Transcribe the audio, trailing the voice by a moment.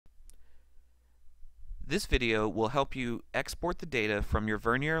This video will help you export the data from your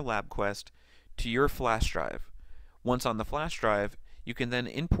Vernier LabQuest to your flash drive. Once on the flash drive, you can then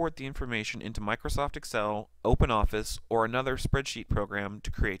import the information into Microsoft Excel, OpenOffice, or another spreadsheet program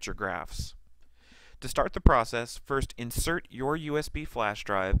to create your graphs. To start the process, first insert your USB flash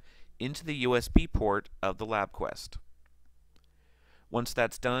drive into the USB port of the LabQuest. Once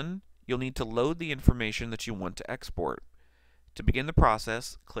that's done, you'll need to load the information that you want to export. To begin the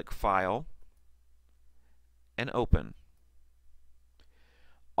process, click File and Open.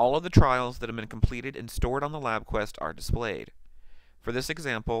 All of the trials that have been completed and stored on the LabQuest are displayed. For this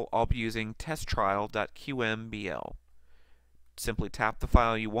example, I'll be using testtrial.qmbl. Simply tap the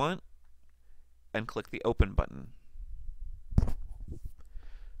file you want and click the Open button.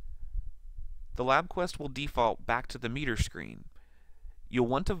 The LabQuest will default back to the meter screen. You'll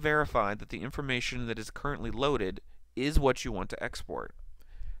want to verify that the information that is currently loaded is what you want to export.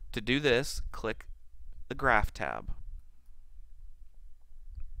 To do this, click the Graph tab.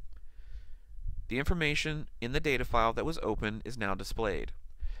 The information in the data file that was opened is now displayed.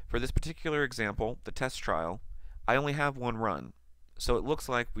 For this particular example, the test trial, I only have one run, so it looks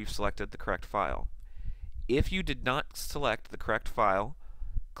like we've selected the correct file. If you did not select the correct file,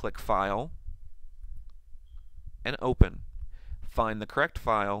 click File and Open. Find the correct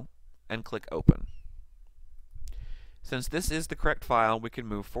file and click Open. Since this is the correct file, we can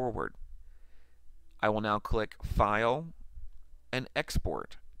move forward. I will now click File and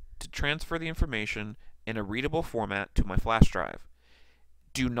Export to transfer the information in a readable format to my flash drive.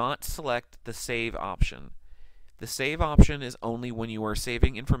 Do not select the Save option. The Save option is only when you are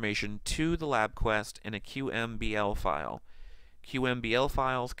saving information to the LabQuest in a QMBL file. QMBL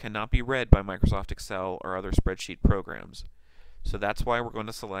files cannot be read by Microsoft Excel or other spreadsheet programs. So that's why we're going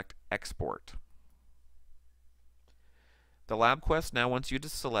to select Export. The LabQuest now wants you to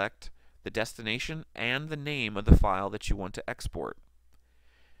select the destination and the name of the file that you want to export.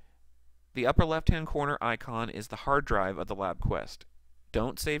 The upper left-hand corner icon is the hard drive of the LabQuest.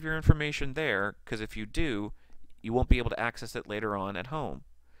 Don't save your information there, because if you do, you won't be able to access it later on at home.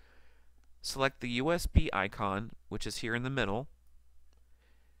 Select the USB icon, which is here in the middle.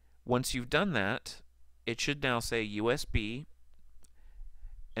 Once you've done that, it should now say USB,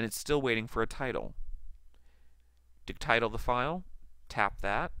 and it's still waiting for a title. To title the file, tap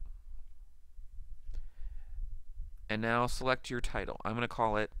that, and now select your title. I'm going to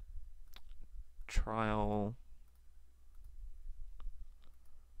call it Trial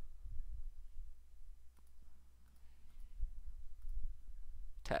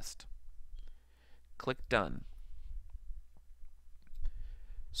Test. Click Done.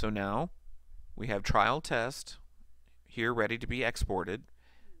 So now we have Trial Test here ready to be exported.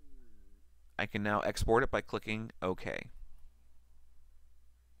 I can now export it by clicking OK.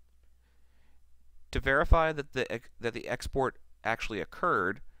 To verify that the export actually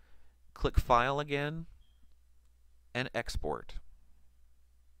occurred, click File again and Export.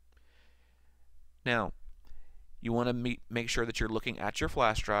 Now, you want to make sure that you're looking at your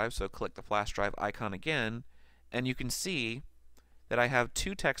flash drive, so click the flash drive icon again, and you can see that I have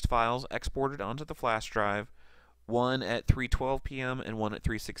two text files exported onto the flash drive, one at 3:12 p.m. and one at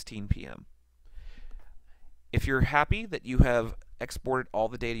 3:16 p.m. If you're happy that you have exported all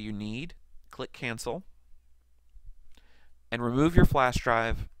the data you need, click Cancel and remove your flash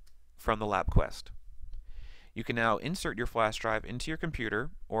drive from the LabQuest. You can now insert your flash drive into your computer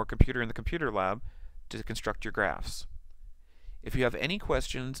or computer in the computer lab to construct your graphs. If you have any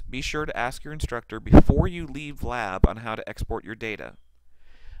questions, be sure to ask your instructor before you leave lab on how to export your data.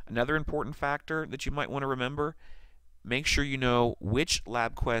 Another important factor that you might want to remember, make sure you know which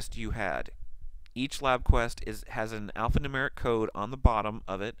LabQuest you had. Each LabQuest has an alphanumeric code on the bottom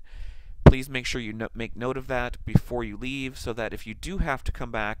of it. Please make sure you make note of that before you leave, so that if you do have to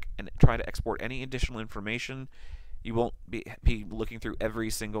come back and try to export any additional information, you won't be looking through every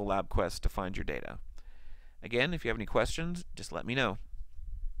single LabQuest to find your data. Again, if you have any questions, just let me know.